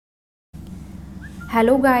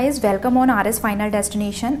Hello guys, welcome on RS Final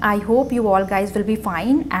Destination. I hope you all guys will be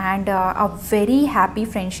fine and a very happy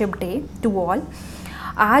friendship day to all.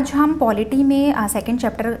 आज हम polity में second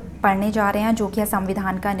chapter पढ़ने जा रहे हैं जो कि है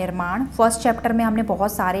संविधान का निर्माण। फर्स्ट चैप्टर में हमने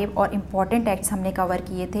बहुत सारे और इम्पॉर्टेंट एक्ट्स हमने कवर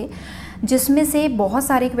किए थे जिसमें से बहुत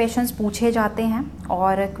सारे क्वेश्चंस पूछे जाते हैं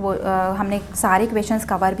और हमने सारे क्वेश्चंस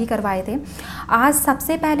कवर भी करवाए थे। आज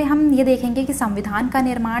सबसे पहले हम ये देखेंगे कि संविधान का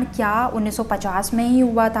निर्माण क्या 1950 में ही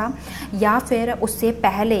हुआ था या फिर उससे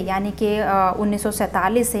पहले यानी कि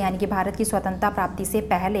 1947 से यानी कि भारत की स्वतंत्रता प्राप्ति से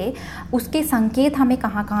पहले उसके संकेत हमें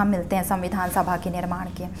कहाँ कहाँ मिलते हैं संविधान सभा के निर्माण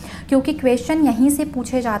के। क्योंकि क्वेश्चन यहीं से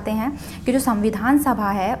पूछे जाते हैं कि जो संविधान सभा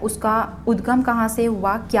है उसका उद्गम कहाँ से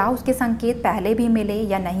हुआ, क्या उसके संकेत पहले भी मिले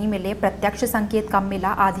या नहीं मिले, प्रत्यक्ष संकेत कब मिला,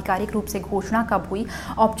 आधिकारिक रूप से घोषणा कब हुई,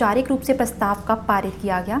 औपचारिक रूप से प्रस्ताव कब पारित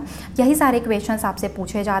किया गया। यही सारे क्वेश्चंस आपसे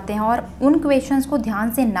पूछे जाते हैं और उन क्वेश्चंस को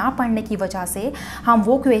ध्यान से ना पढ़ने की वजह से हम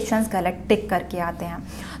वो क्वेश्चंस गलत टिक करके आते हैं।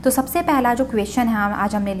 तो सबसे पहला जो क्वेश्चन है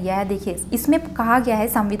आज हमने लिया है, देखिए इसमें कहा गया है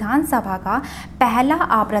संविधान सभा का पहला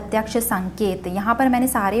अप्रत्यक्ष संकेत। यहाँ पर मैंने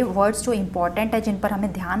सारे वर्ड्स जो इंपॉर्टेंट है जिन पर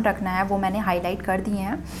हमें ध्यान रखना है वो मैंने हाईलाइट कर दिए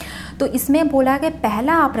हैं। तो इसमें बोला कि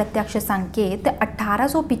पहला अप्रत्यक्ष संकेत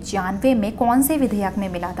 1895 में कौन से विधेयक में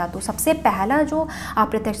मिला था। तो सबसे पहला जो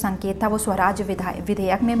अप्रत्यक्ष संकेत था वो स्वराज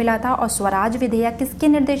विधेयक में मिला था और स्वराज विधेयक किसके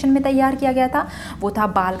निर्देशन में तैयार किया गया था, वो था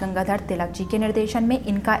बाल गंगाधर तिलक जी के निर्देशन में।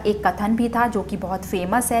 इनका एक कथन भी था जो कि बहुत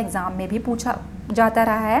फेमस है, एग्जाम में भी पूछा जाता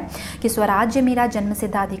रहा है कि स्वराज्य मेरा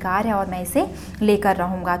जन्मसिद्ध अधिकार है और मैं इसे लेकर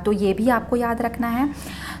रहूँगा। तो ये भी आपको याद रखना है।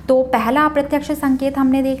 तो पहला अप्रत्यक्ष संकेत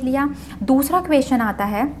हमने देख लिया। दूसरा क्वेश्चन आता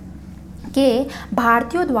है कि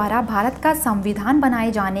भारतीयों द्वारा भारत का संविधान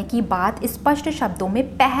बनाए जाने की बात स्पष्ट शब्दों में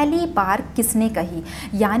पहली बार किसने कही,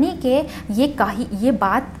 यानी कि ये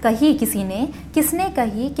बात कही किसने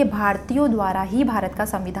कही कि भारतीयों द्वारा ही भारत का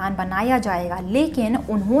संविधान बनाया जाएगा, लेकिन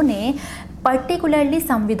उन्होंने पर्टिकुलरली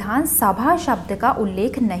संविधान सभा शब्द का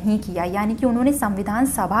उल्लेख नहीं किया, यानी कि उन्होंने संविधान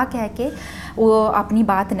सभा कह के वो अपनी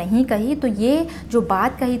बात नहीं कही। तो ये जो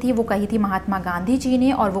बात कही थी वो कही थी महात्मा गांधी जी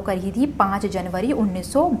ने और वो कही थी 5 जनवरी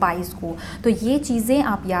 1922 को। तो ये चीज़ें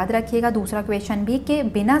आप याद रखिएगा। दूसरा क्वेश्चन भी कि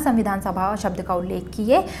बिना संविधान सभा शब्द का उल्लेख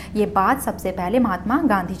किए ये बात सबसे पहले महात्मा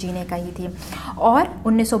गांधी जी ने कही थी। और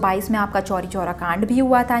 1922 में आपका चौरी चौरा कांड भी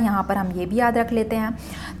हुआ था, यहाँ पर हम ये भी याद रख लेते हैं।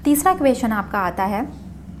 तीसरा क्वेश्चन आपका आता है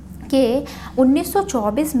कि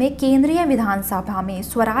 1924 में केंद्रीय विधानसभा में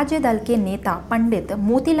स्वराज्य दल के नेता पंडित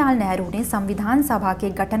मोतीलाल नेहरू ने संविधान सभा के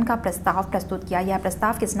गठन का प्रस्ताव प्रस्तुत किया। यह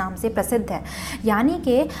प्रस्ताव किस नाम से प्रसिद्ध है, यानी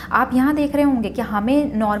कि आप यहाँ देख रहे होंगे कि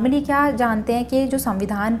हमें नॉर्मली क्या जानते हैं कि जो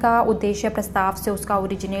संविधान का उद्देश्य प्रस्ताव से उसका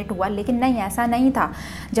ओरिजिनेट हुआ, लेकिन नहीं, ऐसा नहीं था।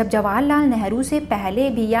 जब जवाहरलाल नेहरू से पहले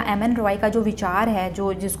भी या एम.एन. रॉय का जो विचार है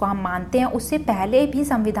जो जिसको हम मानते हैं उससे पहले भी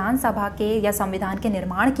संविधान सभा के या संविधान के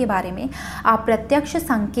निर्माण के बारे में अप्रत्यक्ष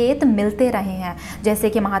संकेत मिलते रहे हैं। जैसे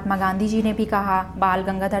कि महात्मा गांधी जी ने भी कहा, बाल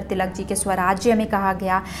गंगाधर तिलक जी के स्वराज्य में कहा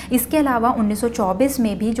गया। इसके अलावा 1924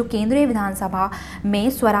 में भी जो केंद्रीय विधानसभा में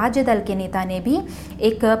स्वराज्य दल के नेता ने भी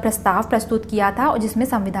एक प्रस्ताव प्रस्तुत किया था और जिसमें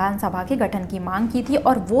संविधान सभा के गठन की मांग की थी।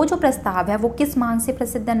 और वो जो प्रस्ताव है वो किस मांग से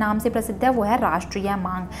प्रसिद्ध है, नाम से प्रसिद्ध है, वो है राष्ट्रीय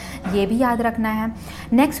मांग। ये भी याद रखना है।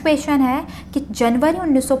 नेक्स्ट क्वेश्चन है कि जनवरी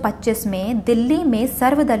 1925 में दिल्ली में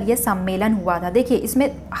सर्वदलीय सम्मेलन हुआ था। देखिए इसमें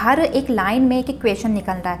हर एक लाइन में एक क्वेश्चन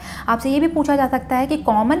निकल रहा है। आपसे ये भी पूछा जा सकता है कि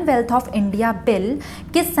कॉमनवेल्थ ऑफ इंडिया बिल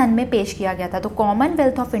किस सन में पेश किया गया था। तो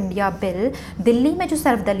Commonwealth of India bill Delhi में जो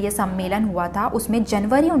सर्वदलीय सम्मेलन हुआ था उसमें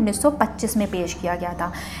जनवरी 1925 में पेश किया गया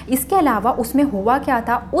था। इसके अलावा उसमें हुआ क्या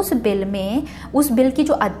था, उस बिल की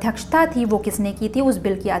जो अध्यक्षता थी वो किसने की थी, उस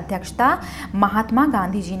बिल की अध्यक्षता महात्मा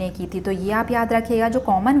गांधी जी ने की थी। तो ये आप याद रखिएगा, जो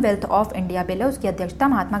कॉमनवेल्थ ऑफ इंडिया बिल है उसकी अध्यक्षता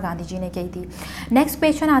महात्मा गांधी जी ने की थी। नेक्स्ट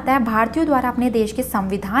क्वेश्चन आता है भारतीयों द्वारा अपने देश के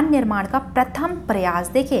संविधान निर्माण का प्रथम प्रयास।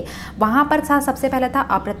 देखिए वहां पर था सबसे पहला था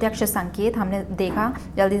अप्रत्यक्ष संकेत, हमने देखा,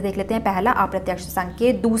 जल्दी देख लेते हैं। पहला अप्रत्यक्ष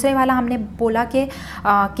संकेत। दूसरे वाला हमने बोला कि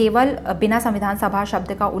केवल बिना संविधान सभा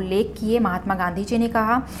शब्द का उल्लेख किए महात्मा गांधी जी ने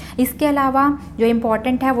कहा। इसके अलावा जो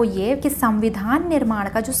इम्पोर्टेंट है वो ये कि संविधान निर्माण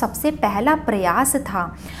का जो सबसे पहला प्रयास था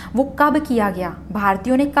वो कब किया गया,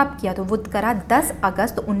 भारतीयों ने कब किया, तो वो करा 10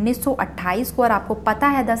 अगस्त 1928 को। और आपको पता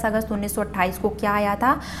है 10 अगस्त 1928 को क्या आया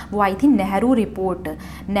था, वो आई थी नेहरू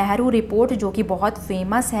रिपोर्ट जो कि बहुत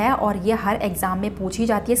फेमस है और ये हर एग्जाम में पूछी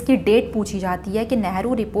जाती है। इसकी डेट पूछी जाती है कि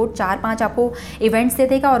नेहरू रिपोर्ट 4-5 आपको इवेंट्स दे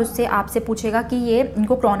देगा और उससे आपसे पूछेगा कि ये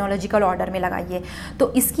इनको क्रोनोलॉजिकल ऑर्डर में लगाइए।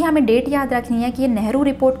 तो इसकी हमें डेट याद रखनी है कि ये नेहरू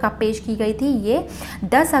रिपोर्ट कब पेश की गई थी, ये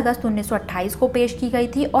 10 अगस्त 1928 को पेश की गई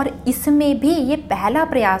थी। और इसमें भी ये पहला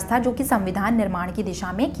प्रयास था जो कि संविधान निर्माण की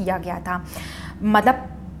दिशा में किया गया था। मतलब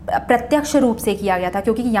प्रत्यक्ष रूप से किया गया था,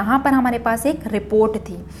 क्योंकि यहाँ पर हमारे पास एक रिपोर्ट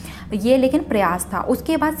थी, ये लेकिन प्रयास था।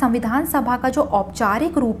 उसके बाद संविधान सभा का जो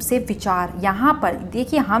औपचारिक रूप से विचार, यहाँ पर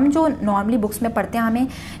देखिए हम जो नॉर्मली बुक्स में पढ़ते हैं, हमें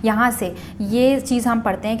यहाँ से ये चीज़ हम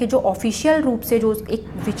पढ़ते हैं कि जो ऑफिशियल रूप से जो एक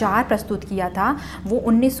विचार प्रस्तुत किया था वो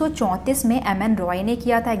 1934 में एम.एन. रॉय ने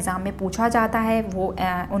किया था। एग्जाम में पूछा जाता है, वो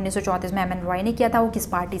 1934 में एम.एन. रॉय ने किया था। वो किस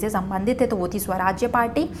पार्टी से संबंधित है, तो वो थी स्वराज्य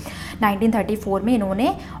पार्टी। 1934 में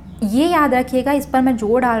इन्होंने, ये याद रखिएगा, इस पर मैं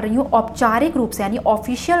जोर डाल रही हूँ, औपचारिक रूप से यानी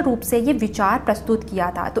ऑफिशियल रूप से ये विचार प्रस्तुत किया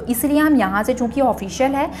था। तो इसलिए हम यहाँ से, चूंकि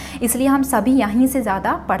ऑफिशियल है इसलिए हम सभी यहीं से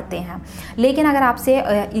ज़्यादा पढ़ते हैं। लेकिन अगर आपसे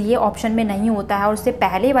ये ऑप्शन में नहीं होता है और उससे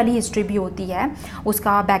पहले वाली हिस्ट्री भी होती है,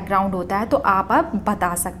 उसका बैकग्राउंड होता है, तो आप अब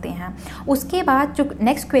बता सकते हैं। उसके बाद जो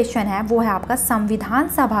नेक्स्ट क्वेश्चन है वो है आपका संविधान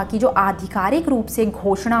सभा की जो आधिकारिक रूप से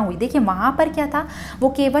घोषणा हुई। देखिए वहाँ पर क्या था, वो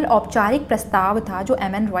केवल औपचारिक प्रस्ताव था जो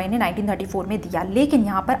एम.एन. रॉय ने 1934 में दिया, लेकिन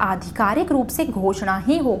यहाँ पर आधिकारिक रूप से घोषणा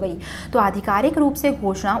ही हो गई। तो आधिकारिक रूप से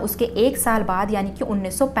घोषणा उसके एक साल बाद यानी कि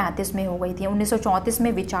 1935 में हो गई थी। 1934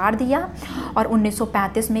 में विचार दिया और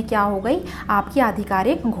 1935 में क्या हो गई, आपकी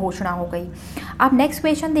आधिकारिक घोषणा हो गई। अब नेक्स्ट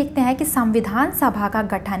क्वेश्चन देखते हैं कि संविधान सभा का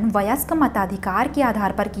गठन वयस्क मताधिकार के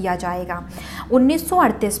आधार पर किया जाएगा।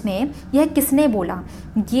 1938 में यह किसने बोला,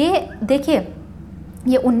 ये देखिए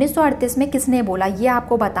ये 1938 में किसने बोला ये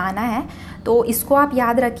आपको बताना है। तो इसको आप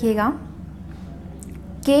याद रखिएगा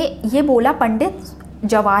कि ये बोला पंडित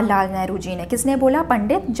जवाहरलाल नेहरू जी ने। किसने बोला,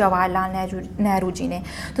 पंडित जवाहरलाल नेहरू जी ने।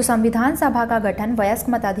 तो संविधान सभा का गठन वयस्क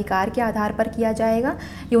मताधिकार के आधार पर किया जाएगा,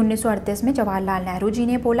 ये 1938 में जवाहरलाल नेहरू जी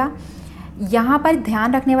ने बोला। यहाँ पर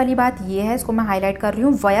ध्यान रखने वाली बात ये है, इसको मैं हाईलाइट कर रही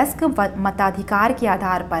हूँ, वयस्क मताधिकार के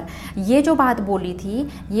आधार पर ये जो बात बोली थी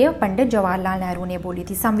ये पंडित जवाहरलाल नेहरू ने बोली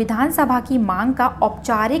थी। संविधान सभा की मांग का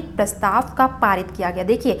औपचारिक प्रस्ताव का पारित किया गया।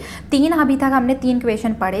 देखिए अभी तक हमने 3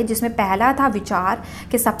 क्वेश्चन पढ़े, जिसमें पहला था विचार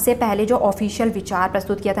कि सबसे पहले जो ऑफिशियल विचार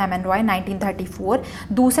प्रस्तुत किया था एम.एन. रॉय 1934।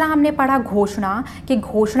 दूसरा हमने पढ़ा घोषणा, कि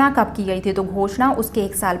घोषणा कब की गई थी, तो घोषणा उसके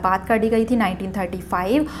एक साल बाद कर दी गई थी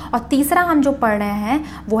 1935। और तीसरा हम जो पढ़ रहे हैं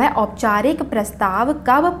वो है औपचारिक प्रस्ताव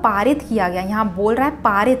कब पारित किया गया। यहाँ बोल रहा है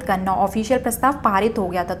पारित करना, ऑफिशियल प्रस्ताव पारित हो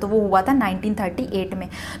गया था, तो वो हुआ था 1938 में।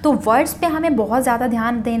 तो वर्ड्स पे हमें बहुत ज़्यादा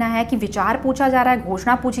ध्यान देना है कि विचार पूछा जा रहा है,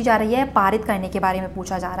 घोषणा पूछी जा रही है, पारित करने के बारे में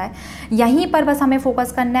पूछा जा रहा है, यहीं पर बस हमें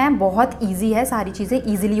फोकस करना है। बहुत ईजी है, सारी चीज़ें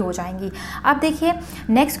ईजिली हो जाएंगी। अब देखिए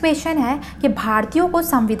नेक्स्ट क्वेश्चन है कि भारतीयों को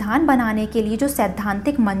संविधान बनाने के लिए जो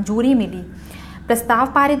सैद्धांतिक मंजूरी मिली,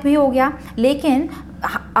 प्रस्ताव पारित भी हो गया, लेकिन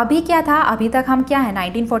अभी क्या था, अभी तक हम क्या है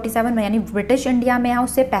 1947 में यानी ब्रिटिश इंडिया में है,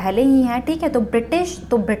 उससे पहले ही है, ठीक है। तो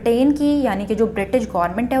ब्रिटेन की यानी कि जो ब्रिटिश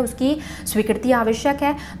गवर्नमेंट है उसकी स्वीकृति आवश्यक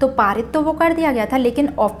है। तो पारित तो वो कर दिया गया था, लेकिन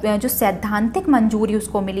जो सैद्धांतिक मंजूरी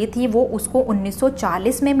उसको मिली थी वो उसको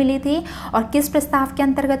 1940 में मिली थी। और किस प्रस्ताव के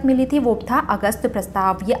अंतर्गत मिली थी, वो था अगस्त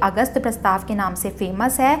प्रस्ताव। ये अगस्त प्रस्ताव के नाम से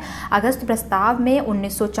फेमस है। अगस्त प्रस्ताव में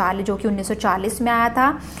 1940 जो कि 1940 में आया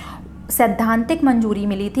था, सैद्धांतिक मंजूरी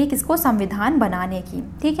मिली थी किसको, संविधान बनाने की,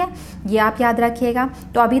 ठीक है। ये आप याद रखिएगा।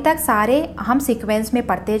 तो अभी तक सारे हम सीक्वेंस में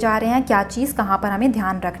पढ़ते जा रहे हैं, क्या चीज़ कहाँ पर हमें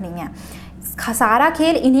ध्यान रखनी है। सारा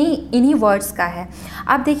खेल इन्हीं वर्ड्स का है।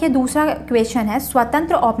 अब देखिए दूसरा क्वेश्चन है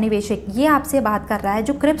स्वतंत्र औपनिवेशिक, ये आपसे बात कर रहा है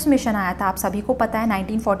जो क्रिप्स मिशन आया था, आप सभी को पता है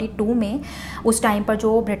 1942 में। उस टाइम पर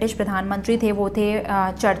जो ब्रिटिश प्रधानमंत्री थे वो थे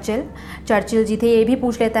चर्चिल जी थे। ये भी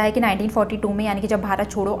पूछ लेता है कि 1942 में यानी कि जब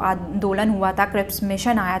भारत छोड़ो आंदोलन हुआ था, क्रिप्स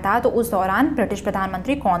मिशन आया था, तो उस दौरान ब्रिटिश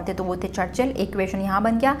प्रधानमंत्री कौन थे, तो वो थे चर्चिल। एक क्वेश्चन यहाँ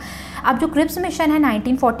बन गया। अब जो क्रिप्स मिशन है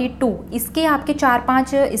 1942, इसके आपके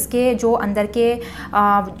 4-5 इसके जो अंदर के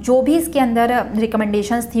जो भी इसके अंदर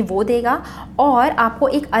रिकमेंडेशंस थी वो देगा और आपको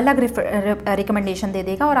एक अलग रिकमेंडेशन दे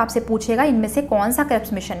देगा और आपसे पूछेगा इनमें से कौन सा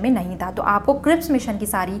क्रिप्स मिशन में नहीं था। तो आपको क्रिप्स मिशन की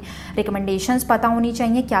सारी रिकमेंडेशंस पता होनी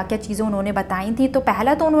चाहिए, क्या क्या चीज़ें उन्होंने बताई थी। तो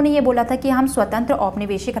पहला तो उन्होंने ये बोला था कि हम स्वतंत्र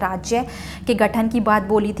औपनिवेशिक राज्य के गठन की बात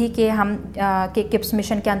बोली थी कि हम के क्रिप्स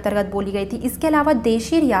मिशन के अंतर्गत बोली गई थी। इसके अलावा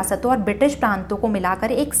देशी रियासतों और ब्रिटिश प्रांतों को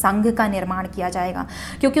मिलाकर एक संघ का निर्माण किया जाएगा,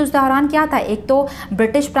 क्योंकि उस दौरान क्या था, एक तो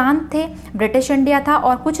ब्रिटिश प्रांत थे, ब्रिटिश इंडिया था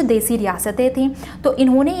और कुछ देसी रियासतें थी। तो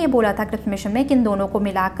इन्होंने ये बोला था क्रिप्स मिशन में कि इन दोनों को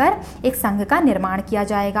मिलाकर एक संघ का निर्माण किया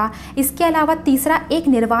जाएगा। इसके अलावा तीसरा एक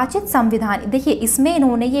निर्वाचित संविधान। देखिए इसमें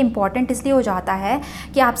इन्होंने, ये इंपॉर्टेंट इसलिए हो जाता है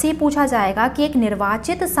कि आपसे ये पूछा जाएगा कि एक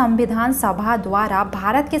निर्वाचित संविधान सभा द्वारा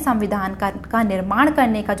भारत के संविधान का निर्माण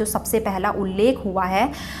करने का जो सबसे पहला उल्लेख हुआ है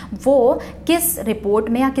वो किस रिपोर्ट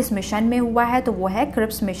में या किस मिशन में हुआ है, तो वो है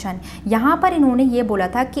क्रिप्स मिशन। यहाँ पर इन्होंने ये बोला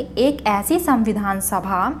था कि एक ऐसी संविधान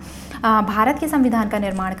सभा भारत के संविधान का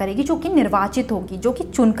निर्माण करेगी जो कि निर्वाचित होगी, जो कि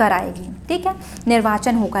चुनकर आएगी, ठीक है,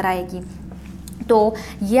 निर्वाचन होकर आएगी। तो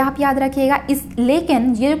ये आप याद रखिएगा। लेकिन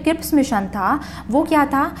ये जो क्रिप्स मिशन था वो क्या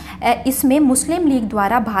था, इसमें मुस्लिम लीग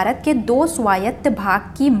द्वारा भारत के 2 स्वायत्त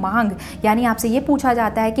भाग की मांग, यानी आपसे ये पूछा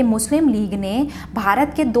जाता है कि मुस्लिम लीग ने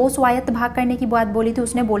भारत के 2 स्वायत्त भाग करने की बात बोली थी।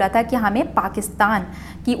 उसने बोला था कि हमें पाकिस्तान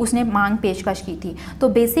की उसने मांग पेशकश की थी। तो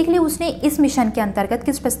बेसिकली उसने इस मिशन के अंतर्गत,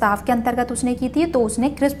 किस प्रस्ताव के अंतर्गत उसने की थी, तो उसने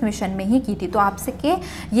क्रिप्स मिशन में ही की थी। तो आपसे के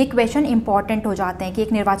ये क्वेश्चन इंपॉर्टेंट हो जाते हैं कि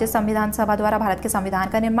एक निर्वाचित संविधान सभा द्वारा भारत के संविधान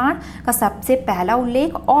का निर्माण का सबसे पहला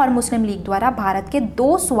उल्लेख और मुस्लिम लीग द्वारा भारत के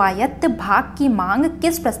 2 स्वायत्त भाग की मांग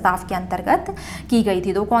किस प्रस्ताव के अंतर्गत की गई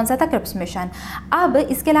थी, तो कौन सा था, क्रिप्स मिशन। अब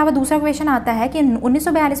इसके अलावा दूसरा क्वेश्चन आता है कि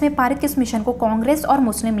 1942 में पारित किस मिशन को कांग्रेस और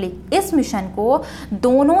मुस्लिम लीग, इस मिशन को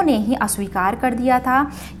दोनों ने ही अस्वीकार कर दिया था।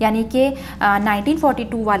 यानी कि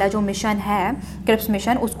 1942 वाला जो मिशन है क्रिप्स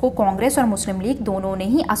मिशन, उसको कांग्रेस और मुस्लिम लीग दोनों ने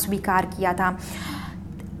ही अस्वीकार किया था।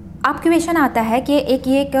 अब क्वेश्चन आता है कि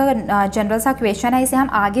एक जनरल सा क्वेश्चन है, इसे हम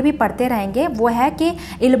आगे भी पढ़ते रहेंगे। वो है कि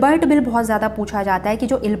इल्बर्ट बिल बहुत ज़्यादा पूछा जाता है कि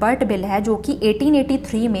जो इल्बर्ट बिल है, जो कि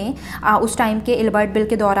 1883 में उस टाइम के इल्बर्ट बिल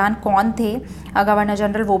के दौरान कौन थे गवर्नर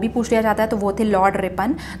जनरल, वो भी पूछ लिया जाता है। तो वो थे लॉर्ड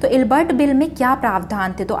रिपन। तो इल्बर्ट बिल में क्या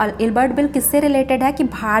प्रावधान थे, तो इल्बर्ट बिल किससे रिलेटेड है कि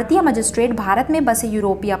भारतीय मजिस्ट्रेट भारत में बसे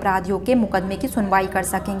यूरोपीय अपराधियों के मुकदमे की सुनवाई कर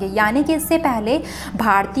सकेंगे। यानी कि इससे पहले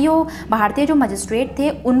भारतीय जो मजिस्ट्रेट थे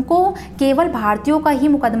उनको केवल भारतीयों का ही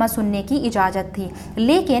मुकदमा सुनने की इजाज़त थी,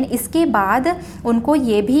 लेकिन इसके बाद उनको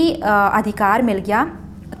ये भी अधिकार मिल गया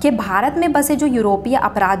कि भारत में बसे जो यूरोपीय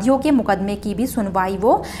अपराधियों के मुकदमे की भी सुनवाई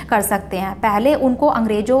वो कर सकते हैं। पहले उनको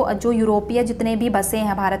अंग्रेजों, जो यूरोपीय जितने भी बसे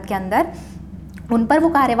हैं भारत के अंदर, उन पर वो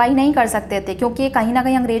कार्रवाई नहीं कर सकते थे, क्योंकि कहीं ना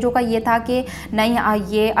कहीं अंग्रेजों का ये था कि नहीं,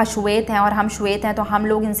 ये अश्वेत हैं और हम श्वेत हैं, तो हम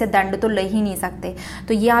लोग इनसे दंड तो ले ही नहीं सकते।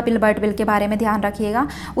 तो ये आप इल्बर्ट बिल के बारे में ध्यान रखिएगा।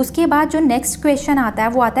 उसके बाद जो नेक्स्ट क्वेश्चन आता है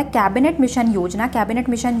वो आता है कैबिनेट मिशन योजना। कैबिनेट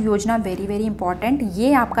मिशन योजना वेरी वेरी इंपॉर्टेंट,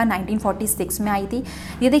 ये आपका 1946 में आई थी।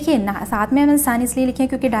 ये देखिए साथ में मैंने सन इसलिए लिखे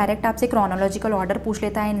क्योंकि डायरेक्ट आपसे क्रोनोलॉजिकल ऑर्डर पूछ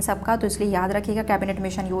लेता है इन सब का, तो इसलिए याद रखिएगा कैबिनेट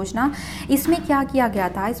मिशन योजना। इसमें क्या किया गया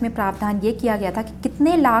था, इसमें प्रावधान ये किया गया था कि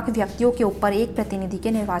कितने लाख व्यक्तियों के ऊपर एक प्रतिनिधि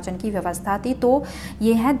के निर्वाचन की व्यवस्था थी, तो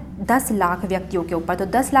ये है 10 लाख व्यक्तियों के ऊपर। तो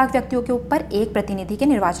 10 लाख व्यक्तियों के ऊपर एक प्रतिनिधि के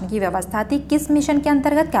निर्वाचन की व्यवस्था थी। किस मिशन के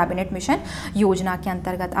अंतर्गत, कैबिनेट मिशन योजना के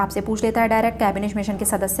अंतर्गत। आपसे पूछ लेता है डायरेक्ट कैबिनेट मिशन के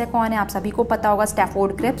सदस्य कौन है, आप सभी को पता होगा,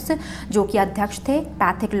 स्टैफोर्ड क्रिप्स जो कि अध्यक्ष थे,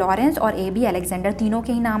 पैथिक लॉरेंस और AB अलेक्जेंडर, तीनों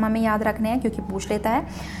के ही नाम हमें याद रखने हैं क्योंकि पूछ लेता है।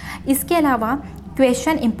 इसके अलावा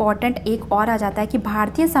क्वेश्चन इंपॉर्टेंट एक और आ जाता है कि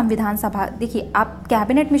भारतीय संविधान सभा, देखिए आप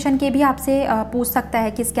कैबिनेट मिशन के भी आपसे पूछ सकता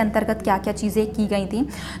है कि इसके अंतर्गत क्या क्या चीज़ें की गई थी।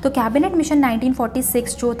 तो कैबिनेट मिशन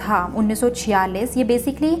 1946 जो था 1946, ये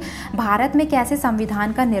बेसिकली भारत में कैसे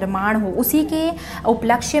संविधान का निर्माण हो उसी के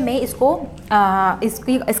उपलक्ष्य में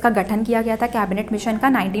इसका गठन किया गया था कैबिनेट मिशन का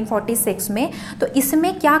 1946 में। तो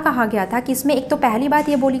इसमें क्या कहा गया था कि इसमें एक तो पहली बात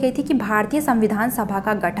ये बोली गई थी कि भारतीय संविधान सभा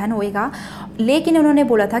का गठन होएगा, लेकिन उन्होंने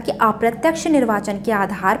बोला था कि अप्रत्यक्ष निर्वाचन के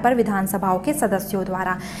आधार पर विधानसभाओं के सदस्यों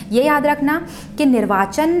द्वारा। ये याद रखना कि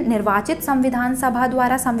निर्वाचित संविधान सभा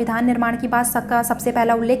द्वारा संविधान निर्माण की बात का सबसे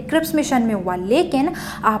पहला उल्लेख क्रिप्स मिशन में हुआ, लेकिन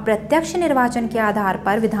अप्रत्यक्ष निर्वाचन के आधार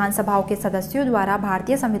पर विधानसभाओं के सदस्यों द्वारा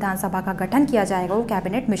भारतीय संविधान सभा का गठन किया जाएगा, वो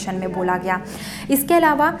कैबिनेट मिशन में बोला गया। इसके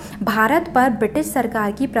अलावा भारत पर ब्रिटिश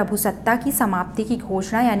सरकार की प्रभुसत्ता की समाप्ति की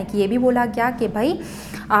घोषणा, यानी कि ये भी बोला गया कि भाई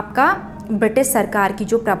आपका ब्रिटिश सरकार की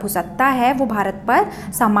जो प्रभुसत्ता है वो भारत पर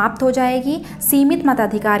समाप्त हो जाएगी। सीमित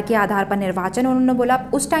मताधिकार के आधार पर निर्वाचन, उन्होंने बोला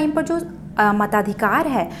उस टाइम पर जो मताधिकार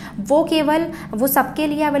है वो सबके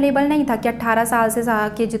लिए अवेलेबल नहीं था कि 18 साल से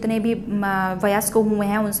के जितने भी वयस्क हुए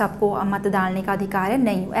हैं उन सबको मत डालने का अधिकार है,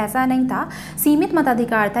 नहीं, ऐसा नहीं था। सीमित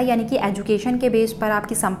मताधिकार था, यानी कि एजुकेशन के बेस पर,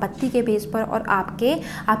 आपकी संपत्ति के बेस पर और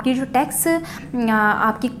आपकी जो टैक्स,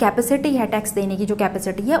 आपकी कैपेसिटी है, टैक्स देने की जो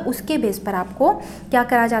कैपेसिटी है उसके बेस पर आपको क्या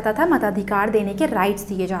करा जाता था, मताधिकार देने के राइट्स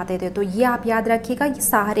दिए जाते थे। तो ये आप याद रखिएगा, ये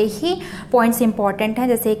सारे ही पॉइंट्स इंपॉर्टेंट हैं।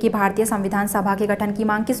 जैसे कि भारतीय संविधान सभा के गठन की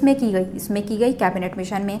मांग किसमें की गई, इसमें की गई कैबिनेट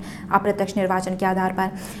मिशन में, अप्रत्यक्ष निर्वाचन के आधार पर।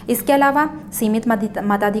 इसके अलावा सीमित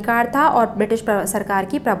मताधिकार था और ब्रिटिश सरकार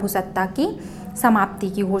की प्रभुसत्ता की समाप्ति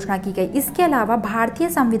की घोषणा की गई। इसके अलावा भारतीय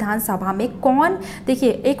संविधान सभा में कौन,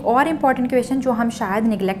 देखिए एक और इम्पॉर्टेंट क्वेश्चन जो हम शायद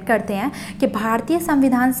निगलेक्ट करते हैं कि भारतीय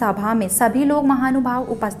संविधान सभा में सभी लोग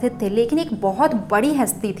महानुभाव उपस्थित थे, लेकिन एक बहुत बड़ी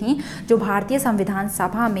हस्ती थी जो भारतीय संविधान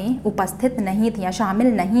सभा में उपस्थित नहीं थी या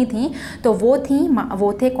शामिल नहीं थी, तो वो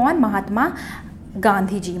थे कौन, महात्मा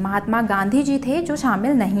गांधी जी थे जो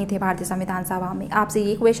शामिल नहीं थे भारतीय संविधान सभा में। आपसे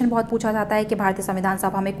ये क्वेश्चन बहुत पूछा जाता है कि भारतीय संविधान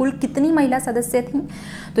सभा में कुल कितनी महिला सदस्य थीं,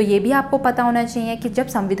 तो ये भी आपको पता होना चाहिए कि जब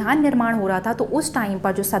संविधान निर्माण हो रहा था तो उस टाइम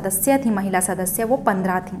पर जो सदस्य थी, महिला सदस्य, वो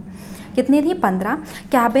 15 थीं। कितनी थी, 15।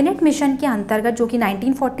 कैबिनेट मिशन के अंतर्गत जो कि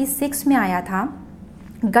 1946 में आया था,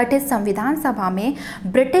 गठित संविधान सभा में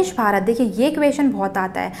ब्रिटिश भारत, देखिए ये क्वेश्चन बहुत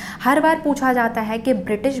आता है, हर बार पूछा जाता है कि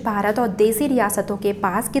ब्रिटिश भारत और देसी रियासतों के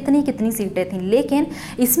पास कितनी कितनी सीटें थीं, लेकिन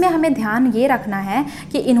इसमें हमें ध्यान ये रखना है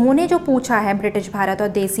कि इन्होंने जो पूछा है ब्रिटिश भारत और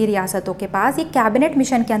देसी रियासतों के पास, ये कैबिनेट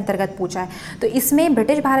मिशन के अंतर्गत पूछा है। तो इसमें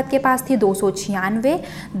ब्रिटिश भारत के पास थी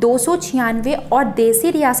 296 और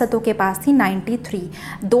देसी रियासतों के पास थी 93।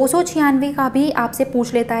 296 का भी आपसे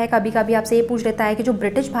पूछ लेता है, कभी कभी आपसे ये पूछ लेता है कि जो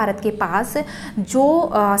ब्रिटिश भारत के पास जो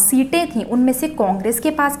सीटें थीं उनमें से कांग्रेस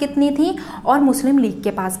के पास कितनी थी और मुस्लिम लीग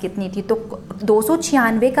के पास कितनी थी। तो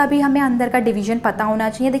 296 का भी हमें अंदर का डिवीजन पता होना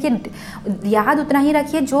चाहिए। देखिए याद उतना ही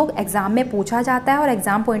रखिए जो एग्जाम में पूछा जाता है और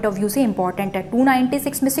एग्जाम पॉइंट ऑफ व्यू से इंपॉर्टेंट है।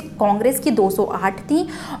 296 में से कांग्रेस की 208 थी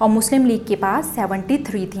और मुस्लिम लीग के पास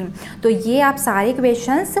 73 थी। तो ये आप सारे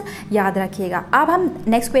क्वेश्चंस याद रखिएगा। अब हम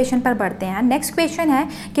नेक्स्ट क्वेश्चन पर बढ़ते हैं। नेक्स्ट क्वेश्चन है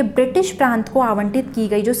कि ब्रिटिश प्रांत को आवंटित की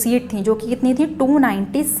गई जो सीट थी, जो कि कितनी थी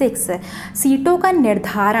 296 सीटों का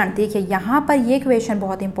निर्धारण। देखिए यहाँ पर ये क्वेश्चन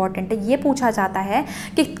बहुत इंपॉर्टेंट है। ये पूछा जाता है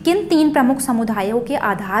कि किन 3 प्रमुख समुदायों के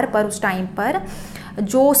आधार पर उस टाइम पर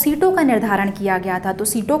जो सीटों का निर्धारण किया गया था। तो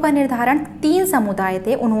सीटों का निर्धारण 3 समुदाय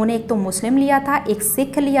थे, उन्होंने एक तो मुस्लिम लिया था, एक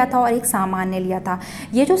सिख लिया था और एक सामान्य लिया था।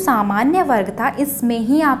 ये जो सामान्य वर्ग था इसमें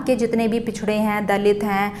ही आपके जितने भी पिछड़े हैं, दलित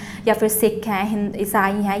हैं या फिर सिख हैं,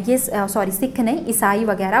 ईसाई हैं, ये सिख नहीं ईसाई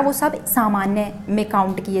वगैरह, वो सब सामान्य में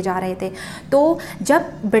काउंट किए जा रहे थे। तो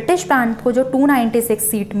जब ब्रिटिश प्रांत को जो 296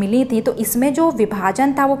 सीट मिली थी तो इसमें जो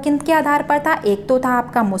विभाजन था वो किन के आधार पर था, एक तो था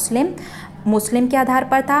आपका मुस्लिम के आधार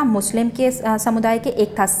पर था, मुस्लिम के समुदाय के,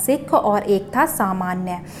 एक था सिख और एक था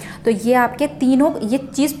सामान्य। तो ये आपके तीनों ये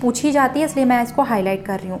चीज़ पूछी जाती है, इसलिए मैं इसको हाईलाइट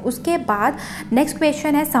कर रही हूँ। उसके बाद नेक्स्ट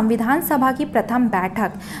क्वेश्चन है संविधान सभा की प्रथम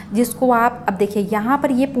बैठक, जिसको आप अब देखिए यहाँ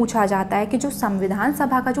पर ये पूछा जाता है कि जो संविधान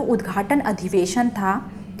सभा का जो उद्घाटन अधिवेशन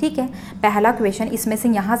था, ठीक है, पहला क्वेश्चन इसमें से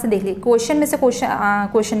यहाँ से देख लीजिए, क्वेश्चन में से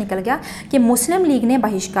क्वेश्चन निकल गया कि मुस्लिम लीग ने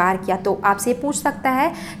बहिष्कार किया। तो आपसे पूछ सकता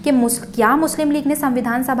है कि क्या मुस्लिम लीग ने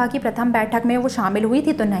संविधान सभा की प्रथम बैठक में वो शामिल हुई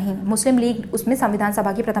थी? तो नहीं, मुस्लिम लीग उसमें संविधान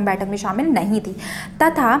सभा की प्रथम बैठक में शामिल नहीं थी।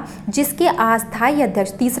 तथा जिसके अस्थायी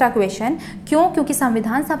अध्यक्ष, तीसरा क्वेश्चन, क्योंकि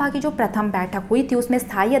संविधान सभा की जो प्रथम बैठक हुई थी उसमें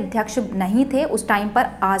स्थायी अध्यक्ष नहीं थे, उस टाइम पर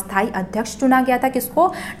अस्थायी अध्यक्ष चुना गया था,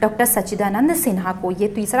 किसको? डॉक्टर सच्चिदानंद सिन्हा को। ये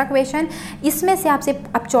तीसरा क्वेश्चन। इसमें से आपसे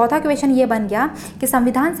अब चौथा क्वेश्चन ये बन गया कि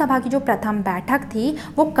संविधान सभा की जो प्रथम बैठक थी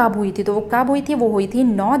वो कब हुई थी? तो वो कब हुई थी? वो हुई थी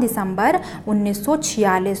 9 दिसंबर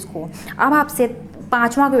 1946 को। अब आपसे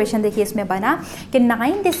पांचवा क्वेश्चन देखिए इसमें बना कि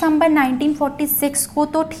 9 दिसंबर 1946 को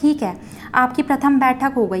तो ठीक है आपकी प्रथम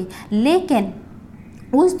बैठक हो गई, लेकिन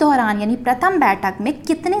उस दौरान यानी प्रथम बैठक में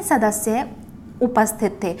कितने सदस्य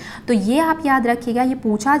उपस्थित थे? तो ये आप याद रखिएगा, ये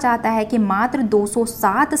पूछा जाता है कि मात्र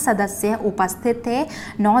 207 सदस्य उपस्थित थे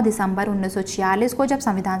 9 दिसंबर 1946 को, जब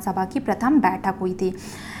संविधान सभा की प्रथम बैठक हुई थी।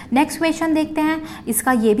 नेक्स्ट क्वेश्चन देखते हैं,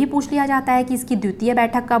 इसका ये भी पूछ लिया जाता है कि इसकी द्वितीय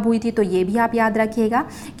बैठक कब हुई थी। तो ये भी आप याद रखिएगा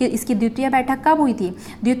कि इसकी द्वितीय बैठक कब हुई थी।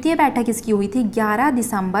 द्वितीय बैठक इसकी हुई थी 11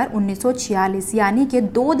 दिसंबर 1946, यानी कि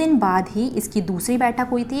 2 दिन बाद ही इसकी दूसरी बैठक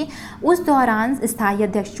हुई थी। उस दौरान स्थायी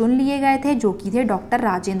अध्यक्ष चुन लिए गए थे, जो कि थे डॉक्टर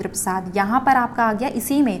राजेंद्र प्रसाद। यहाँ पर आपका आ गया,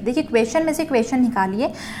 इसी में देखिए क्वेश्चन में से क्वेश्चन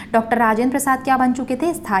निकालिए, डॉक्टर राजेंद्र प्रसाद क्या बन चुके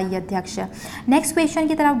थे? स्थायी अध्यक्ष। नेक्स्ट क्वेश्चन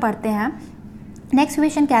की तरफ बढ़ते हैं। नेक्स्ट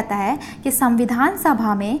क्वेश्चन कहता है कि संविधान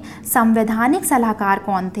सभा में संवैधानिक सलाहकार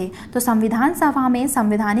कौन थे? तो संविधान सभा में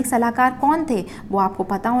संवैधानिक सलाहकार कौन थे वो आपको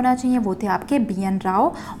पता होना चाहिए, वो थे आपके BN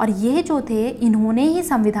राव। और ये जो थे इन्होंने ही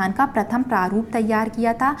संविधान का प्रथम प्रारूप तैयार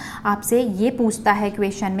किया था। आपसे ये पूछता है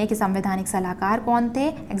क्वेश्चन में कि संवैधानिक सलाहकार कौन थे,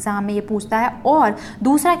 एग्जाम में ये पूछता है। और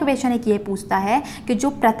दूसरा क्वेश्चन एक ये पूछता है कि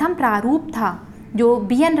जो प्रथम प्रारूप था जो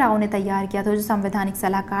BN राव ने तैयार किया था, जो संवैधानिक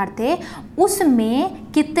सलाहकार थे,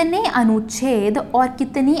 उसमें कितने अनुच्छेद और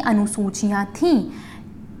कितनी अनुसूचियां थीं?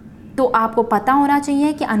 तो आपको पता होना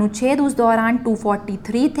चाहिए कि अनुच्छेद उस दौरान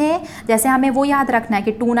 243 थे। जैसे हमें वो याद रखना है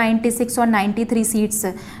कि 296 और 93 सीट्स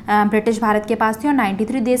ब्रिटिश भारत के पास थी और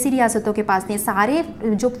 93 देसी रियासतों के पास थी। सारे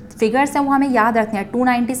जो फिगर्स हैं वो हमें याद रखने हैं।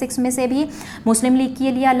 296 में से भी मुस्लिम लीग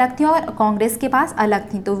के लिए अलग थी और कांग्रेस के पास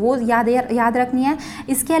अलग थी, तो वो याद रखनी है।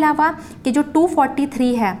 इसके अलावा कि जो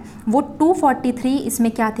 243 है वो 243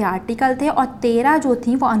 इसमें क्या थे? आर्टिकल थे, और 13 जो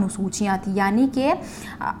थी वो अनुसूचियाँ थी, यानी कि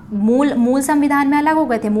मूल संविधान में अलग हो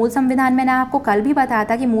गए थे। मूल संविधान में, मैंने आपको कल भी बताया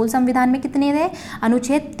था कि मूल संविधान में कितने थे?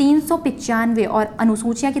 अनुच्छेद 395 और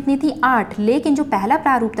अनुसूचियाँ कितनी थी? 8। लेकिन जो पहला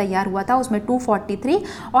प्रारूप तैयार हुआ था उसमें 243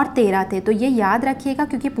 और 13 थे। तो ये याद रखिएगा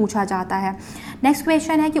क्योंकि पूछा जाता है। नेक्स्ट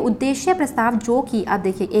क्वेश्चन है कि उद्देश्य प्रस्ताव, जो कि अब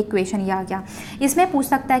देखिए एक क्वेश्चन ये आ गया, इसमें पूछ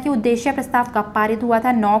सकता है कि उद्देश्य प्रस्ताव कब पारित हुआ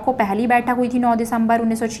था। 9 को पहली बैठक हुई थी 9 दिसंबर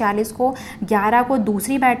 1946 को, 11 को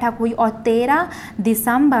दूसरी बैठक हुई और 13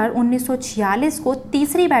 दिसंबर 1946 को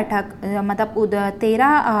तीसरी बैठक, मतलब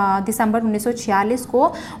 13 दिसंबर 1946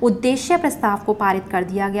 को उद्देश्य प्रस्ताव को पारित कर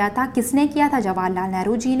दिया गया था। किसने किया था? जवाहरलाल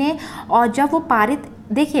नेहरू जी ने। और जब वो पारित,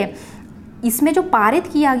 देखिए इसमें जो पारित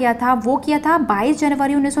किया गया था वो किया था 22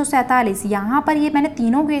 जनवरी 1947। यहाँ पर ये मैंने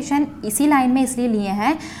तीनों क्वेश्चन इसी लाइन में इसलिए लिए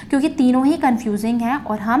हैं क्योंकि तीनों ही कंफ्यूजिंग हैं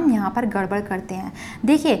और हम यहाँ पर गड़बड़ करते हैं।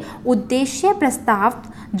 देखिए उद्देश्य प्रस्ताव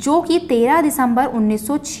जो कि 13 दिसंबर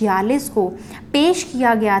 1946 को पेश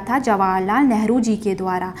किया गया था जवाहरलाल नेहरू जी के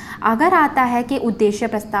द्वारा। अगर आता है कि उद्देश्य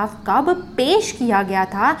प्रस्ताव कब पेश किया गया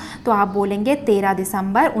था तो आप बोलेंगे 13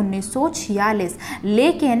 दिसंबर 1946।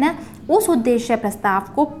 लेकिन उस उद्देश्य प्रस्ताव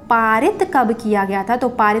को पारित कब किया गया था? तो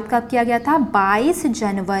पारित कब किया गया था? 22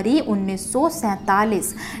 जनवरी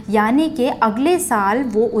 1947, यानी कि अगले साल